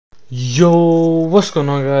Yo, what's going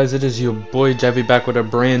on, guys? It is your boy Javi back with a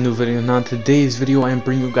brand new video. Now in today's video I am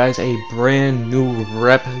bringing you guys a brand new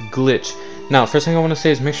rep glitch. Now first thing I want to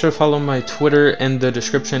say is make sure to follow my Twitter in the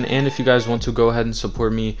description, and if you guys want to go ahead and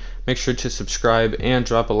support me, make sure to subscribe and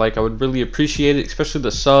drop a like. I would really appreciate it, especially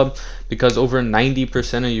the sub, because over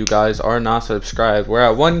 90% of you guys are not subscribed. We're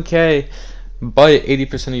at 1K, but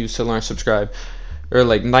 80% of you still aren't subscribed. Or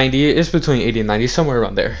like 90, it's between 80 and 90, somewhere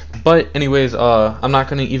around there. But anyways, I'm not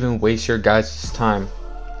gonna even waste your guys' time.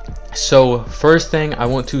 So first thing I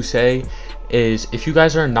want to say is, if you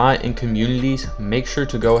guys are not in communities, make sure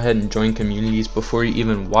to go ahead and join communities before you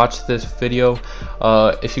even watch this video.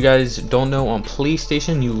 If you guys don't know, on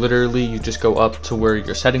PlayStation you just go up to where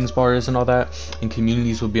your settings bar is and all that, and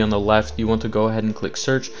communities will be on the left. You want to go ahead and click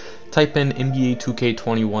search, type in NBA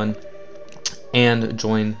 2K21 and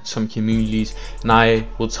join some communities, and I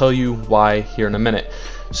will tell you why here in a minute.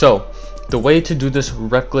 So the way to do this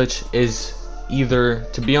rep glitch is either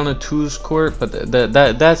to be on a twos court, but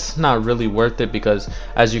that's not really worth it, because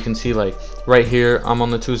as you can see, like right here I'm on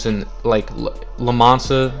the twos, and like La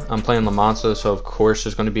Mansa, I'm playing La Mansa, so of course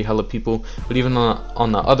there's going to be hella people, but even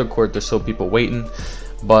on the other court there's still people waiting.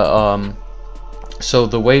 But so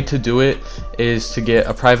the way to do it is to get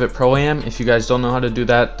a private pro-am. If you guys don't know how to do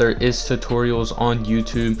that, there is tutorials on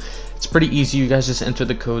YouTube. It's pretty easy. You guys just enter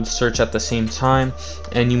the code, search at the same time,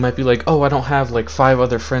 and you might be like, oh, I don't have like 5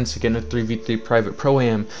 other friends to get a 3v3 private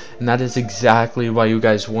pro-am. And that is exactly why you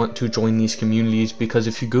guys want to join these communities, because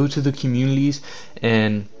if you go to the communities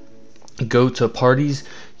and go to parties,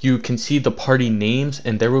 you can see the party names,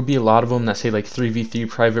 and there will be a lot of them that say like 3v3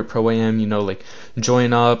 private pro-am, you know, like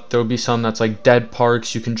join up. There will be some that's like dead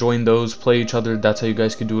parks, you can join those, play each other. That's how you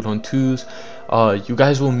guys can do it on twos. You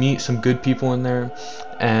guys will meet some good people in there,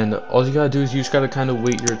 and all you gotta do is you just gotta kind of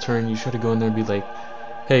wait your turn. You just gotta go in there and be like,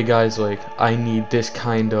 hey guys, like I need this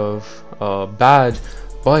kind of badge,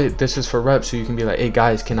 but this is for rep. So you can be like, hey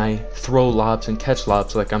guys, can I throw lobs and catch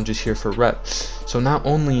lobs? Like I'm just here for rep. So not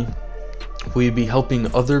only will you be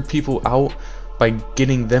helping other people out by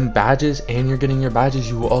getting them badges, and you're getting your badges,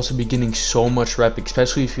 you will also be getting so much rep,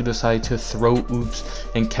 especially if you decide to throw oops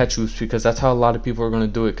and catch oops, because that's how a lot of people are going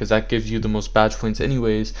to do it, because that gives you the most badge points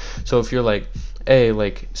anyways. So if you're like, hey,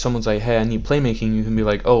 like someone's like, hey, I need playmaking, you can be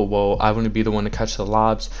like, oh well, I want to be the one to catch the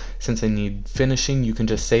lobs. Since I need finishing, you can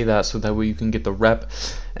just say that, so that way you can get the rep,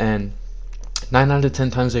 and 9 out of 10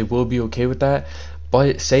 times they will be okay with that.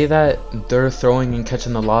 But say that they're throwing and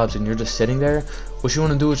catching the lobs and you're just sitting there, what you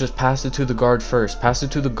want to do is just pass it to the guard first. Pass it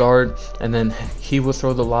to the guard, and then he will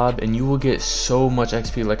throw the lob, and you will get so much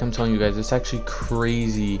XP. Like I'm telling you guys, it's actually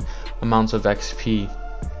crazy amounts of XP.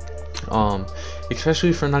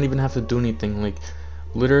 Especially for not even have to do anything. Like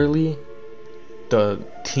literally, the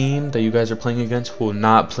team that you guys are playing against will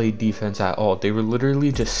not play defense at all. They will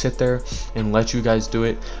literally just sit there and let you guys do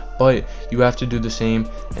it, but you have to do the same,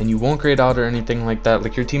 and you won't grade out or anything like that.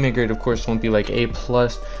 Like your teammate grade of course won't be like A+,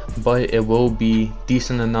 but it will be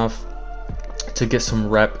decent enough to get some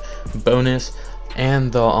rep bonus,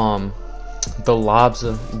 and the lobs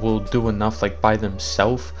will do enough like by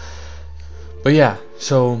themselves. But yeah,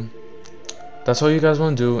 so that's all you guys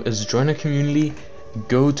want to do is join a community.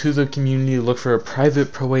 Go to the community, look for a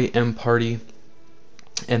private pro-am party,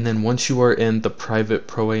 and then once you are in the private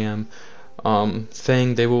pro-am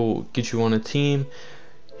thing, they will get you on a team.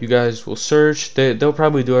 You guys will search. They'll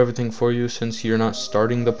probably do everything for you, since you're not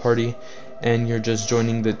starting the party and you're just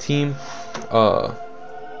joining the team.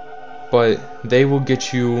 But they will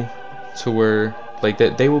get you to where like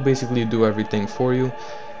that. They will basically do everything for you.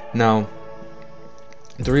 Now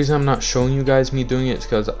the reason I'm not showing you guys me doing it is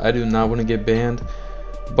because I do not want to get banned.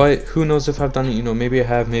 But who knows if I've done it, you know, maybe I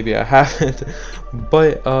have, maybe I haven't.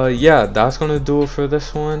 But yeah, that's gonna do it for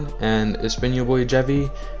this one, and it's been your boy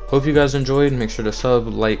Javi. Hope you guys enjoyed. Make sure to sub,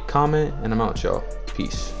 like, comment, and I'm out, y'all.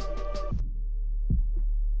 Peace.